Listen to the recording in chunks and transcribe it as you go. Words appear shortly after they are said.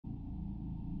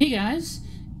Hey guys,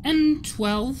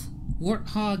 M12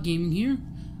 Warthog Gaming here.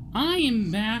 I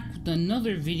am back with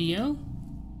another video,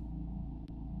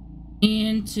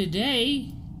 and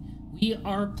today we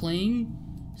are playing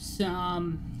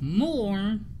some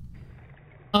more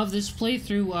of this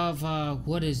playthrough of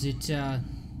what is it? Of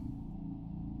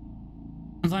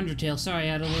Undertale. Sorry,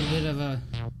 I had a little bit of a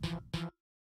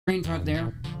brain fog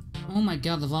there. Oh my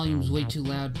god, the volume is way too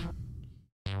loud.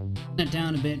 Turn it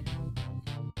down a bit.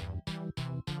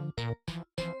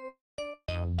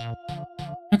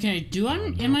 Okay,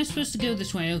 am I supposed to go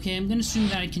this way? Okay, I'm gonna assume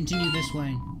that I continue this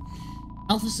way.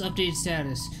 Alpha's updated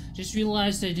status. Just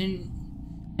realized I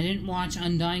didn't watch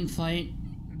Undying fight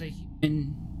the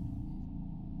human.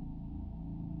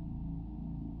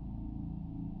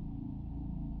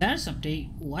 Status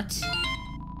update? What?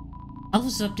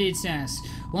 Alpha's updated status.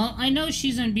 Well, I know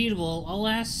she's unbeatable. I'll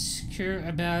ask her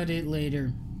about it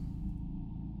later.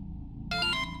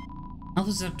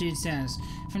 Alpha's updated status.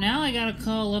 For now, I gotta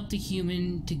call up the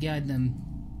human to guide them.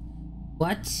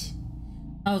 What?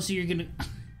 Oh, so you're gonna...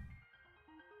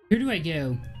 Where do I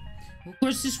go? Well, of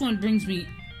course, this one brings me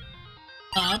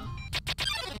up.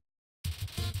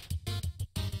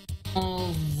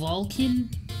 Oh, Vulcan?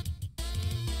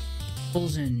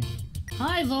 Olsen.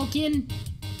 Hi, Vulcan!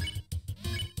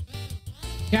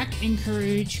 Check,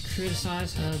 encourage,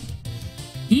 criticize, hug.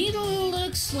 He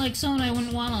looks like someone I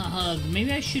wouldn't want to hug.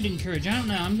 Maybe I should encourage. I don't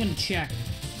know. I'm gonna check.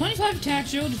 25 attack,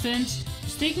 0 defense.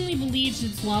 Mistakenly believes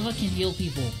its lava can heal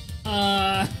people.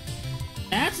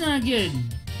 That's not good.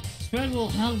 Spread will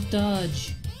help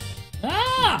dodge.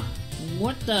 Ah!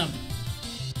 What the?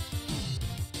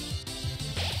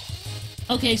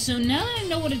 Okay, so now that I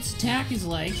know what its attack is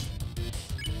like,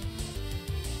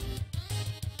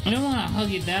 I don't want to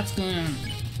hug it. That's gonna...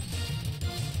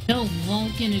 Tell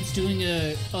Vulcan it's doing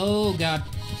a... Oh god.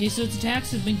 Okay, so its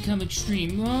attacks have become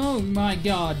extreme. Oh my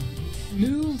god.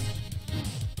 Move.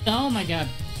 Oh my god.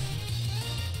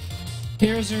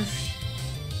 Pairs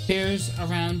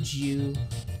around you.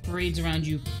 Parades around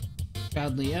you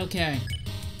proudly. Okay.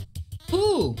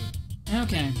 Ooh.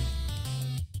 Okay.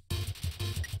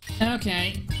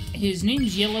 Okay. His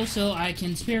name's Yellow, so I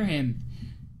can spare him.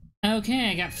 Okay,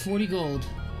 I got 40 gold.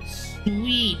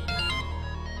 Sweet.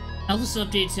 Alpha's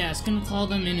update task. Gonna call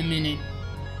them in a minute.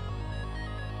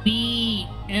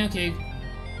 Okay.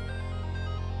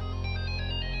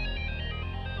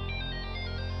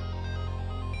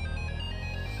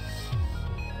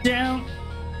 Down.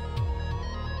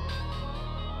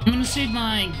 I'm gonna save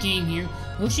my game here.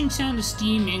 Ocean sound of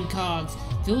steam and cogs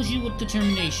fills you with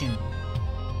determination.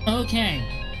 Okay.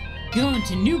 Going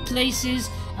to new places.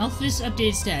 Alpha's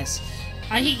update stats.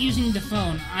 I hate using the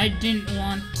phone. I didn't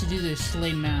want to do this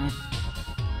late now.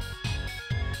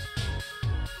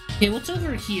 Okay, what's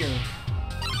over here?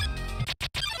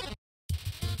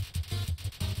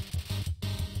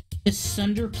 This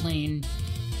Sunder plane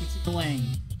gets in the way.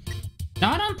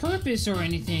 Not on purpose or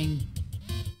anything.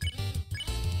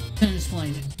 Turn this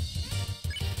plane.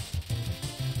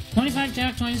 25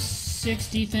 attack,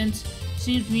 26 defense.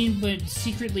 Seems mean, but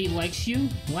secretly likes you?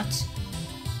 What?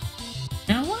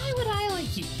 Now, why would I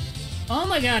like you? Oh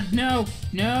my god, no!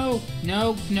 No!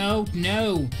 No! No!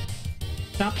 No!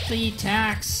 Stop the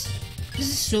attacks! This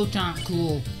is so not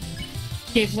cool.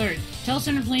 Okay, Flirt. Tell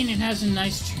Centerplane it has a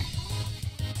nice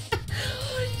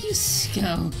You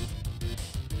scum.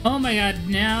 Oh my god,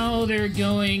 now they're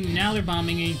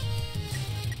bombing me.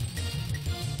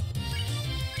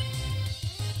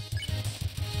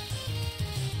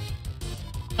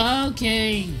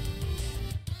 Okay.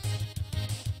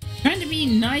 Trying to be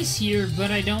nice here,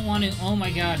 but I don't want to... Oh my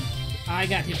god. I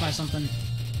got hit by something.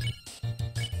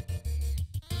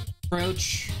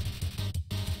 Approach.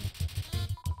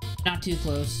 Not too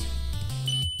close.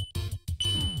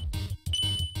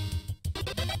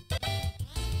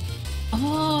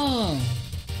 Oh!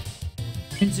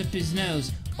 Pins up his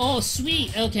nose. Oh,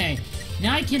 sweet! Okay.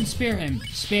 Now I can spare him.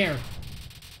 Spare.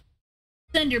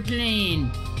 Thunder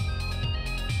plane!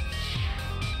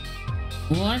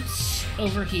 What's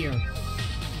over here?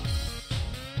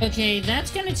 Okay,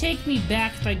 that's gonna take me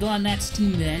back if I go on that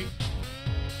steam vent.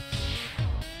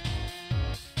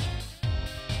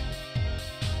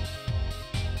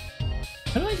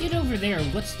 How do I get over there?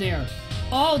 What's there?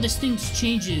 Oh, this thing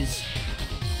changes.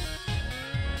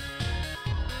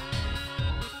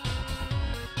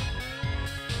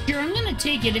 Here, I'm gonna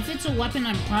take it. If it's a weapon,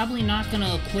 I'm probably not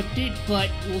gonna equip it, but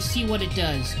we'll see what it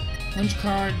does. Punch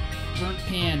card, burnt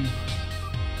pan.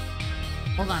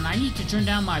 Hold on, I need to turn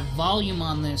down my volume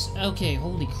on this. Okay,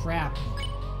 holy crap.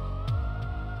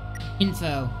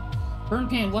 Info. Burn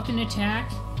pan, weapon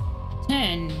attack,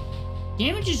 10.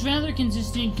 Damage is rather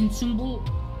consistent, consumable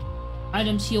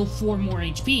Items heal 4 more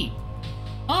HP.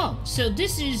 Oh, so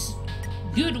this is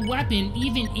good weapon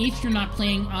even if you're not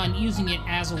planning on using it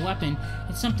as a weapon.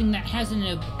 It's something that has an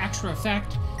extra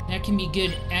effect that can be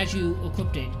good as you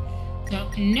equip it. So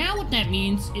now what that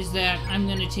means is that I'm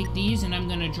going to take these and I'm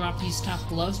going to drop these top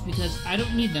gloves because I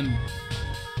don't need them.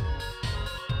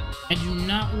 I do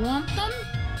not want them.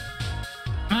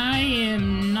 I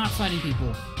am not fighting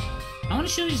people. I want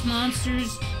to show these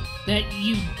monsters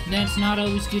that's not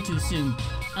always good to assume.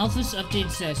 Alpha's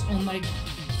update says, oh my...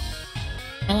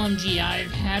 OMG,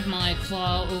 I've had my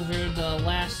claw over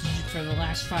for the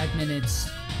last 5 minutes.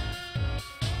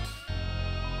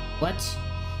 What?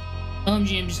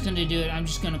 OMG, I'm just gonna do it. I'm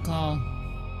just gonna call.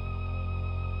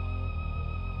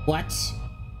 What?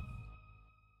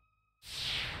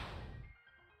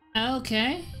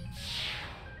 Okay.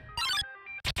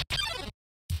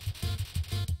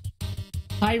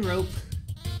 Pyrope.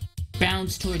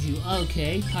 Bounce towards you.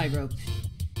 Okay, Pyrope.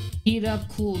 Heat up,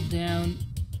 cool down.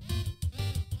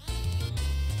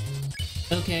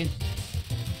 Okay.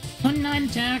 29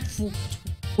 attack,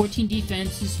 14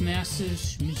 defense, this massive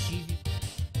mischievous.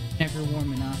 Never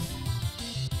warm enough.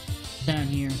 Down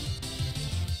here.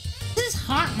 This is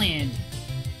hotland.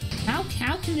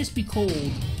 How can this be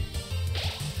cold?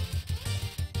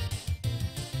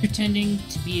 Pretending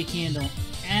to be a candle.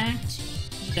 Act,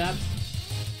 heat up,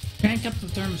 crank up the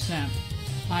thermostat.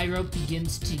 Pyrope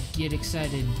begins to get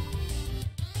excited.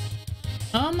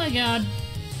 Oh my god.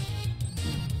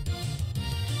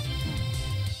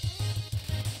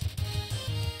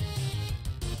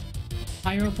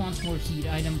 Pyrope wants more heat.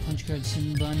 Item, punch card,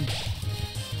 sim bun.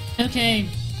 Okay.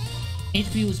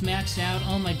 HP was maxed out.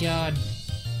 Oh my god.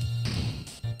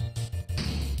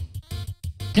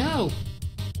 No!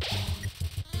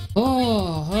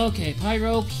 Oh, okay.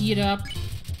 Pyrope, heat up.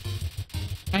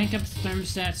 Crank up the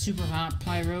thermostat. Super hot.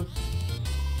 Pyrope.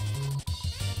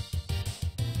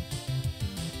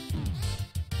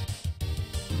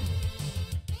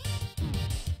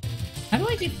 How do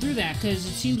I get through that? Because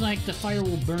it seems like the fire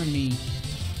will burn me.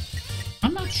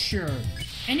 I'm not sure.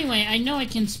 Anyway, I know I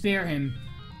can spare him.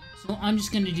 So I'm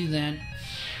just gonna do that.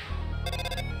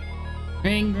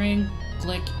 Ring, ring,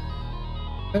 click.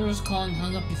 Whoever was calling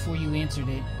hung up before you answered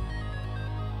it.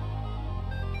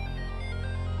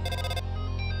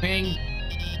 Ring.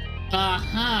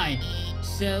 Hi.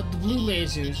 So, the blue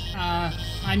lasers,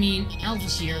 I mean,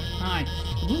 Alpha's here. Hi.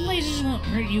 The blue lasers won't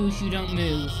hurt you if you don't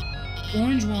move.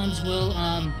 Orange ones will,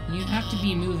 you have to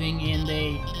be moving, and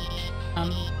they,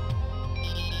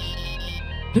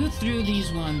 move through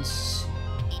these ones.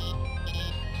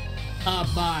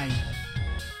 Bye.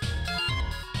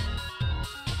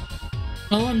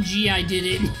 OMG, I did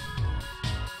it.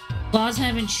 Claws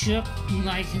haven't shook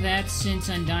like that since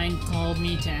Undyne called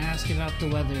me to ask about the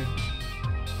weather.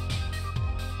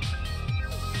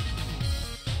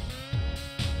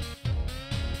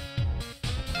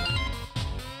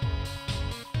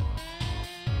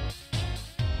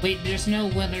 Wait, there's no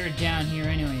weather down here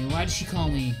anyway. Why did she call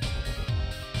me?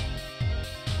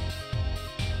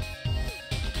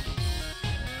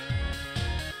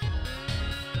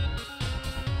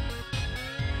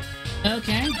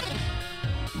 Okay.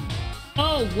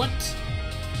 Oh, what?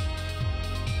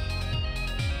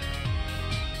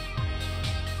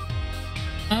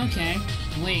 Okay,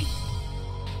 wait.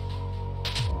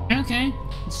 Okay,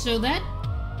 so that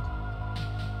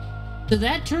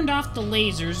turned off the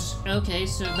lasers. Okay,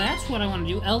 so that's what I want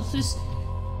to do. Alpha's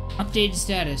updated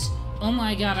status. Oh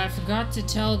my god, I forgot to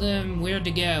tell them where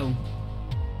to go.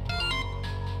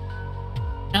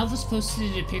 Alpha's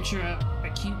posted a picture, a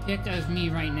cute pic of me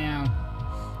right now.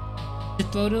 The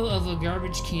photo of a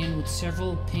garbage can with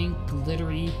several pink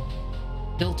glittery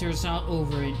filters all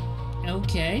over it.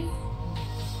 Okay.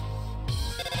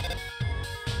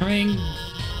 Ring.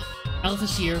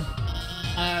 Alpha's here.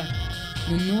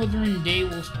 The northern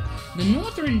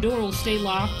door will stay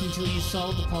locked until you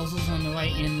solve the puzzles on the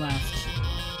right and left.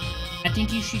 I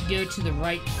think you should go to the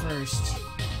right first.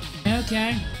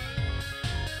 Okay.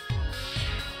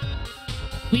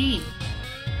 Sweet.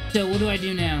 So what do I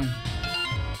do now?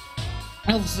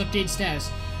 Alpha's update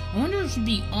status. I wonder if it would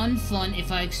be unfun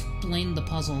if I explained the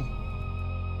puzzle.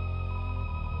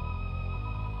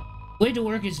 Way to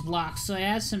work is blocked, so I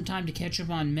had some time to catch up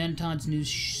on Menton's new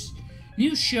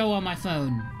show on my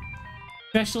phone.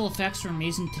 Special effects were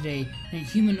amazing today, and a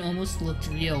human almost looked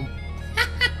real.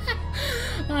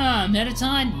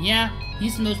 Metaton? Yeah,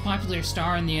 he's the most popular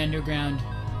star in the underground.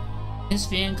 His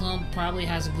fan club probably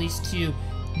has at least 3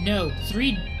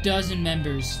 dozen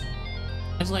members.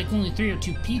 That's like only 3 or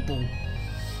 2 people.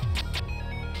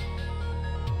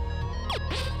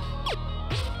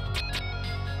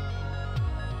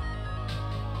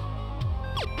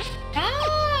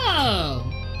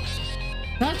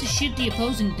 to shoot the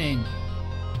opposing thing.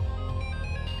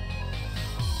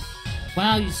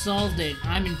 Wow, you solved it.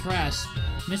 I'm impressed.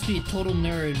 Must be a total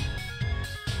nerd.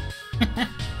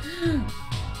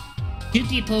 Shoot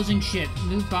the opposing ship.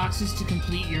 Move boxes to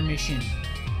complete your mission.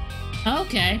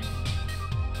 Okay.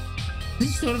 This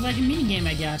is sort of like a minigame,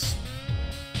 I guess.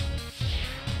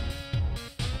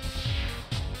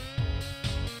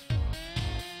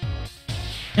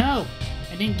 No!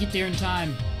 I didn't get there in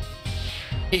time.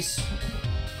 Okay,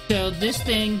 so this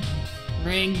thing,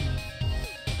 ring,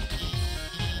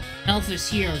 elf is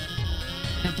here.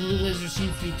 That blue laser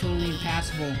seems to be totally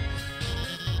impassable.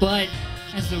 But,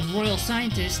 as the royal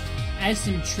scientist, I have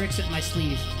some tricks up my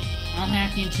sleeve. I'll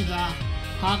hack into the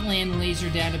hotland laser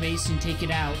database and take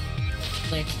it out.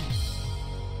 Click.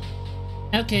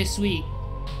 Okay, sweet.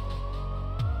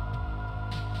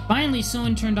 Finally,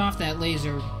 someone turned off that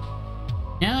laser.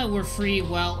 Now that we're free,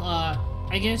 well,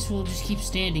 I guess we'll just keep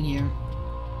standing here.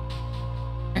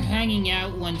 We're hanging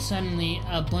out when suddenly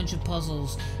a bunch of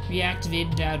puzzles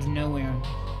reactivated out of nowhere.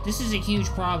 This is a huge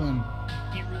problem.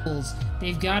 It rules.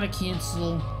 They've got to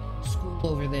cancel school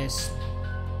over this.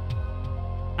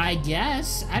 I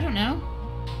guess. I don't know.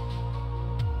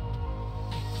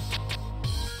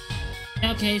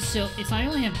 Okay, so if I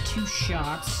only have 2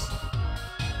 shots...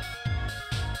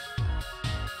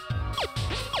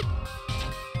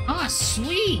 Ah,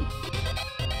 sweet!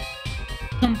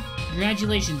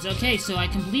 Congratulations. Okay, so I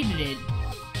completed it.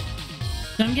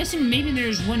 So I'm guessing maybe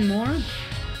there's one more?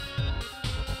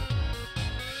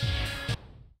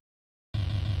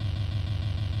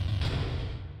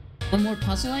 One more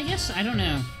puzzle, I guess? I don't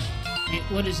know. Wait,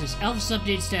 what is this? Elf's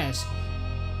update status.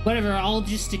 Whatever, I'll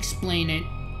just explain it.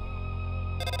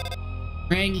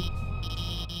 Ring.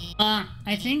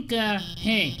 I think,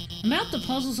 hey, about the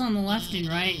puzzles on the left and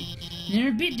right, they're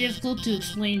a bit difficult to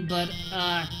explain, but,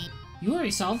 you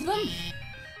already solved them?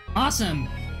 Awesome!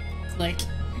 Click.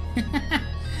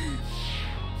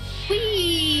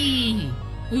 Whee!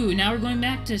 Ooh, now we're going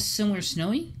back to somewhere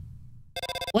snowy?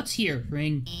 What's here,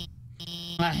 Ring?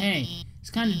 Hey, it's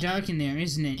kind of dark in there,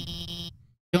 isn't it?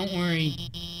 Don't worry,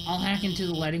 I'll hack into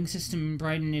the lighting system and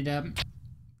brighten it up.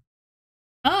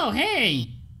 Oh, hey!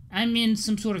 I'm in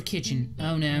some sort of kitchen.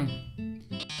 Oh, no.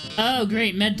 Oh,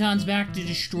 great, Medton's back to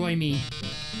destroy me.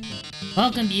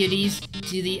 Welcome, beauties,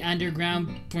 to the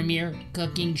underground premiere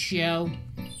cooking show.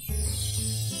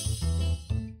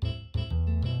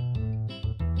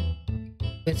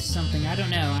 With something, I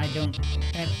don't know,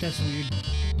 that's weird.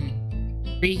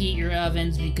 Preheat your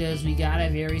ovens because we got a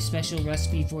very special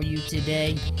recipe for you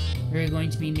today. We're going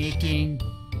to be making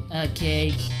a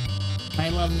cake. My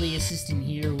lovely assistant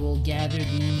here will gather the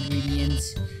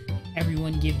ingredients.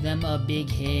 Everyone give them a big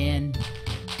hand.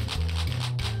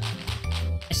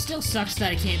 It still sucks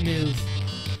that I can't move.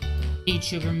 Eat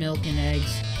sugar, milk, and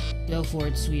eggs. Go for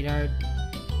it, sweetheart.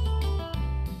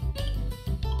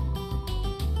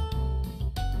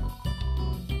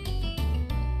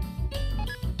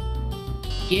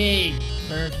 Yay!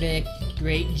 Perfect.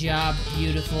 Great job.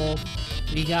 Beautiful.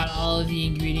 We got all of the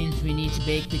ingredients we need to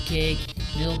bake the cake.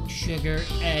 Milk, sugar,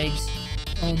 eggs.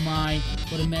 Oh my,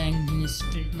 what a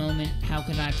magnificent moment. How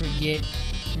could I forget?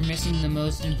 We're missing the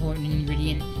most important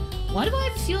ingredient. Why do I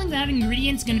have a feeling that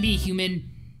ingredient's gonna be a human?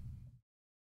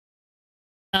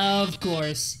 Of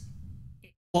course.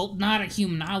 Well, not a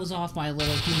human. I was off by a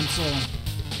little human soul.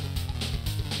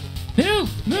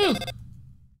 Move! Move!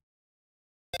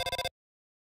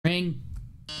 Ring.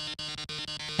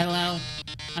 Hello?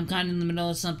 I'm kind of in the middle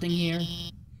of something here.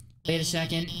 Wait a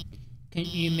second.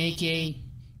 Couldn't you make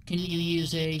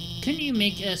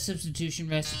a substitution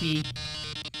recipe?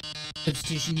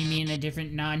 Substitution, you mean a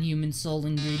different non-human soul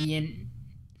ingredient?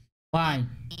 Why?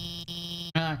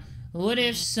 What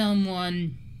if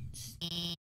someone...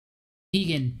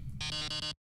 Vegan.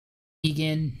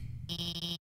 Vegan.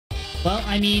 Well,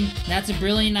 I mean, that's a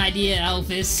brilliant idea,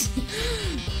 Elvis.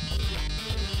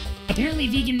 Apparently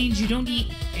vegan means you don't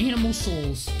eat animal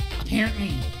souls.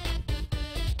 Apparently.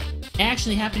 I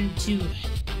actually happen to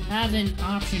have an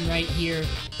option right here.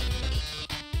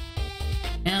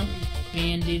 Now,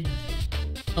 banded,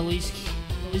 always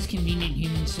convenient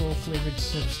human soul flavored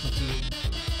substitute.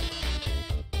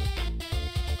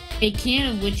 A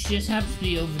can of which just happens to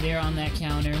be over there on that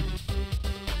counter.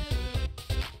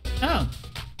 Oh.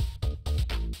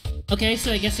 Okay,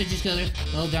 so I guess I just go there.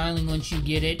 Well, darling, once you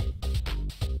get it.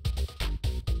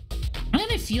 I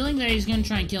have a feeling that he's gonna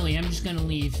try and kill me. I'm just gonna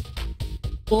leave.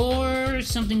 Or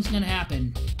something's gonna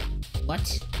happen.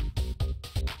 What?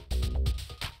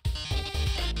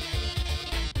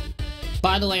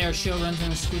 By the way, our show runs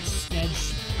on a Switch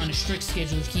on a strict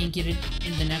schedule. If you can't get it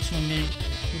in the next 1 minute,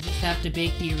 we'll just have to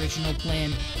bake the original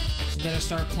plan. So better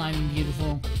start climbing,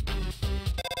 beautiful.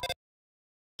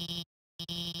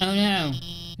 Oh no,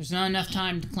 there's not enough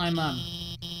time to climb up.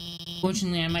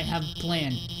 Fortunately, I might have a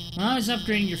plan. When I was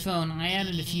upgrading your phone, I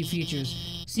added a few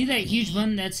features. See that huge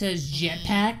button that says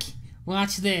jetpack?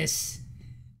 Watch this.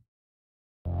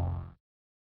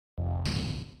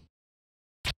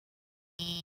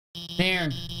 There.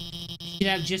 You should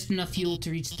have just enough fuel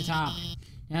to reach the top.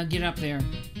 Now get up there.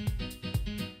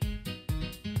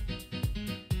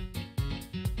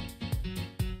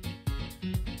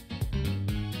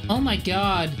 Oh my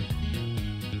god.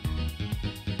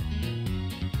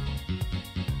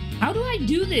 How do I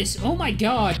do this? Oh my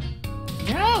god.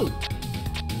 No!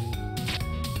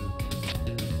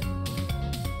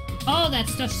 Oh, that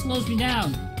stuff slows me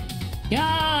down.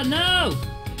 Yeah, no!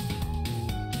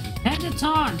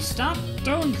 Hectaton, stop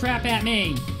throwing crap at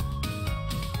me!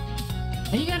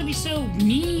 Why you gotta be so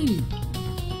mean?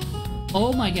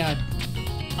 Oh my god.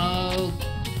 Oh,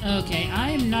 okay, I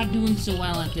am not doing so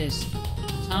well at this.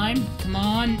 Time, come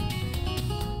on.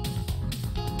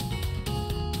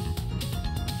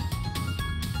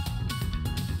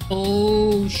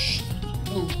 Oh,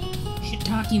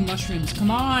 shiitake mushrooms,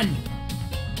 come on!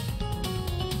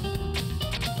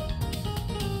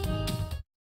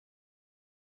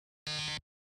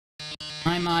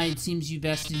 It seems you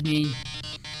bested me.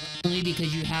 Only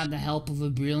because you had the help of a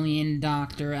brilliant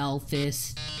Dr.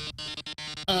 Elphys.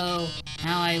 Oh,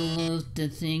 how I loathe to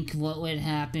think what would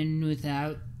happen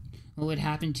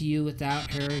to you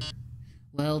without her.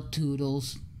 Well,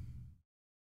 toodles.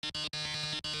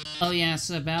 Oh yes,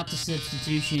 about the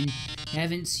substitution. I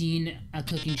haven't seen a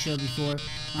cooking show before.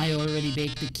 I already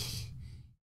baked the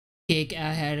cake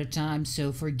ahead of time,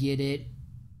 so forget it.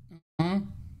 Huh?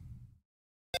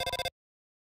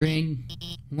 Ring.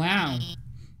 Wow.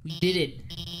 We did it.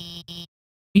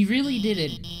 We really did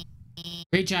it.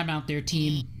 Great job out there,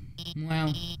 team.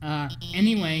 Well,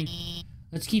 anyway,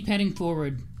 let's keep heading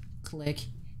forward. Click.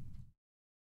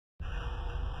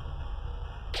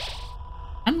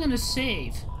 I'm gonna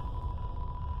save.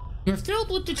 You're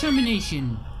filled with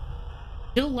determination.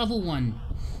 Still level 1.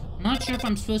 I'm not sure if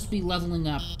I'm supposed to be leveling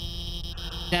up.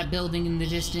 That building in the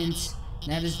distance,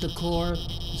 that is the core,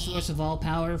 the source of all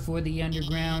power for the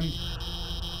underground.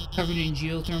 Covered in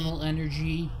geothermal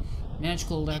energy,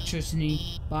 magical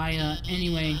electricity,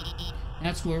 anyway,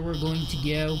 that's where we're going to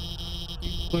go.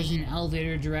 There's an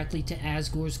elevator directly to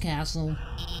Asgore's castle.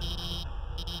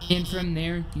 And from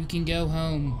there, you can go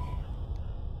home.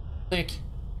 Click.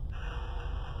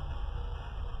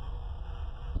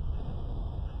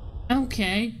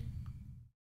 Okay.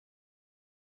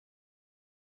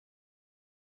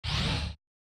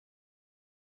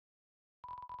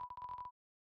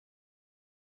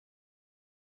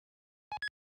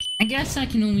 I guess I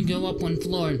can only go up 1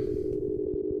 floor.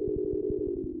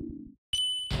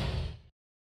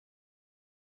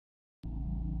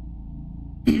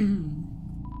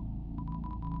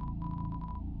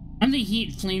 I'm the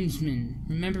Heat Flamesman.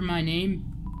 Remember my name?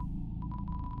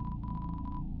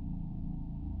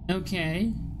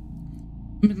 Okay.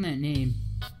 Remember that name.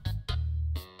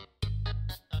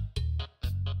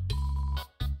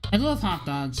 I love hot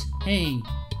dogs. Hey,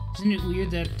 isn't it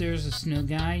weird that there's a snow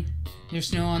guy? There's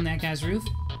snow on that guy's roof?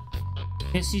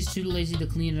 Guess he's too lazy to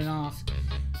clean it off.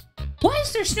 Why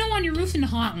is there snow on your roof in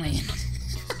Hotland?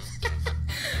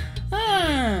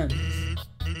 Ah.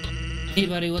 Hey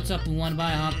buddy, what's up? You wanna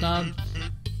buy a hot dog?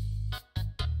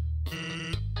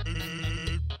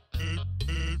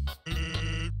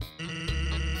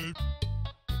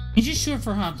 It's just short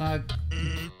for hot dog.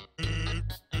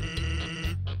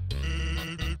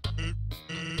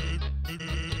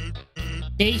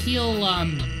 They heal,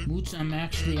 oops, I'm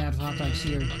actually out of hot dogs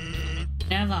here.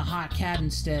 I have a hot cat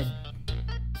instead.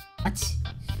 What?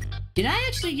 Did I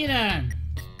actually get a...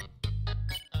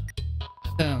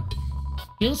 Oh.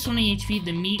 Heals 20 HP,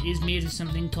 the meat is made of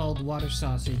something called water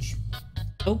sausage.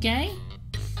 Okay.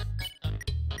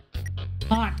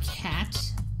 Hot cat.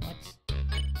 What?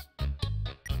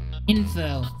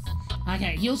 Info.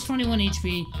 Okay, heals 21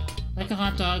 HP. Like a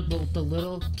hot dog, but with the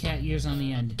little cat ears on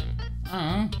the end.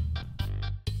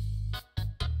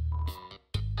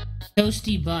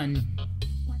 Toasty bun.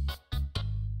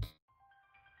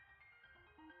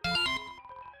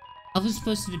 Elvis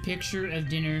posted a picture of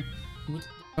dinner with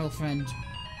a girlfriend.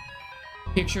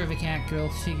 Picture of a cat girl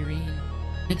figurine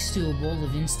next to a bowl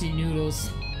of instant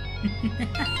noodles.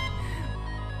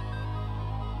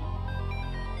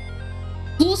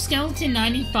 Cool Skeleton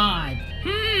 95.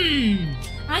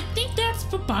 I think that's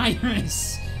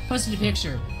Papyrus. Posted a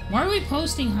picture. Why are we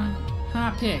posting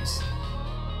hot pics?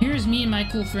 Here's me and my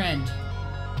cool friend.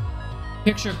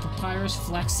 Picture of Papyrus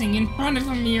flexing in front of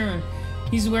a mirror.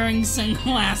 He's wearing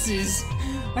sunglasses.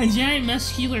 A giant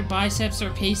muscular biceps are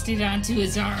pasted onto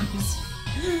his arms.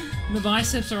 The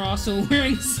biceps are also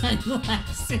wearing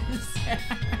sunglasses.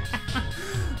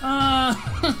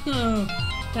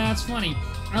 That's funny.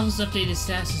 Alpha's updated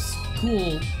status is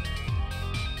cool.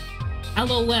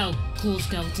 LOL, cool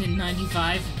skeleton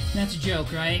 95. That's a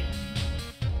joke, right?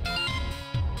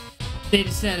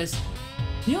 Updated status.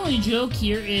 The only joke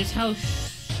here is how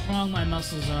strong my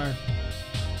muscles are.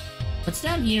 What's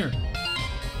down here?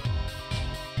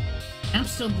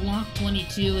 Amstel Block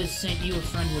 22 has sent you a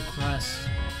friend request.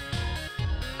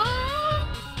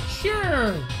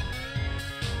 Sure.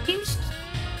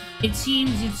 It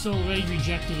seems it's already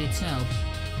rejected itself.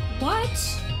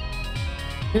 What?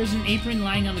 There's an apron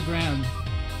lying on the ground.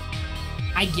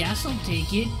 I guess I'll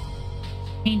take it.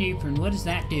 Stained apron, what does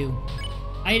that do?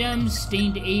 Items,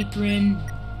 stained apron,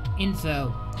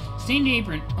 info. Stained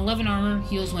apron, 11 armor,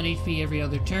 heals 1 HP every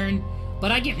other turn.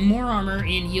 But I get more armor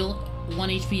and heal 1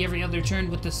 HP every other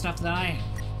turn with the stuff that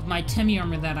with my Temi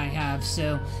armor that I have,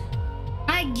 so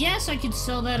I guess I could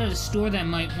sell that at a store that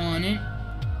might want it.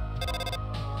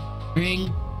 Ring.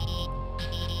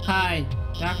 Hi,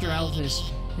 Dr.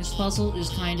 Elvis. This puzzle is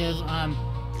kind of,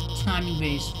 timing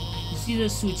based. You see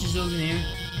those switches over there?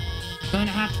 You're going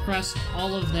to have to press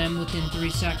all of them within 3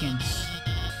 seconds.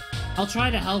 I'll try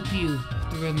to help you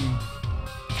through them.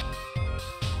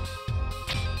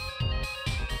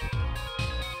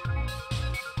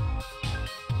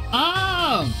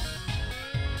 Oh!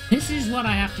 This is what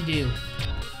I have to do.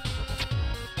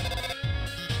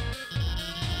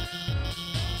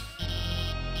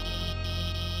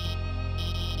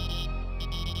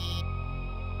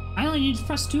 I only need to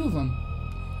press 2 of them.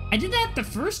 I did that the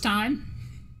first time.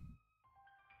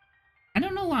 I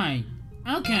don't know why.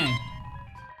 Okay.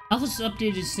 Alpha's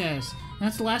updated says.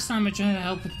 That's the last time I tried to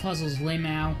help with puzzles,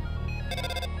 Lamau.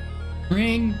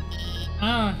 Ring.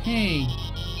 Oh, hey.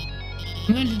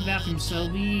 I'm going to the bathroom, so I'll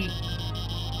be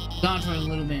gone for a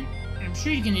little bit. I'm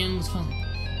sure you can handle this puzzle.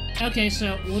 Okay,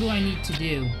 so what do I need to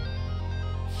do?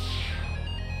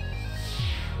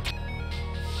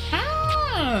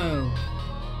 Oh!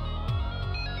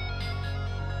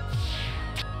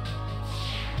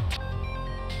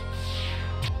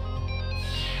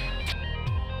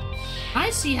 I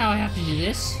see how I have to do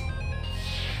this.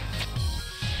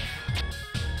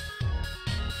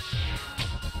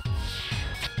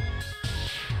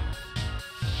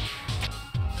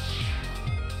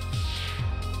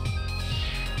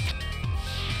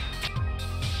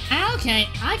 Okay,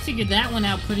 I figured that one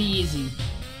out pretty easy.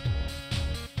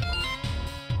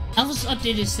 Elvis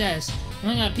updated says, oh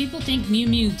my god, people think Mew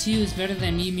Mew 2 is better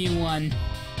than Mew Mew 1.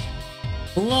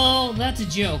 Lol, that's a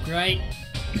joke, right?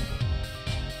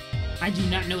 I do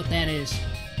not know what that is.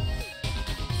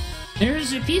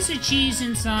 There's a piece of cheese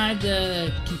inside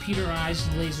the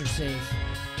computerized laser safe.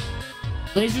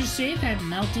 Laser safe had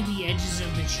melted the edges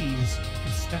of the cheese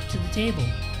and stuck to the table.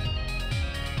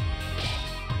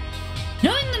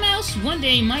 Knowing the mouse one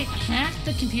day might hack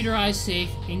the computerized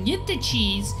safe and get the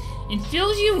cheese and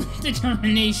fills you with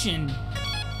determination.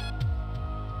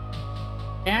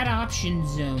 Bad option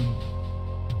zone.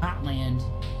 Hotland.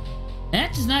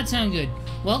 That does not sound good.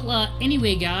 Well,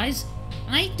 anyway, guys,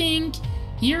 I think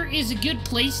here is a good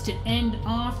place to end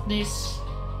off this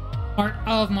part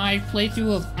of my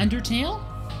playthrough of Undertale.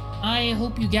 I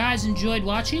hope you guys enjoyed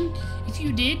watching. If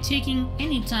you did, taking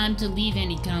any time to leave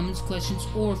any comments, questions,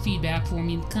 or feedback for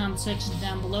me in the comment section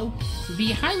down below would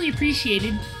be highly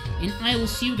appreciated, and I will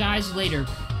see you guys later.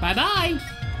 Bye-bye!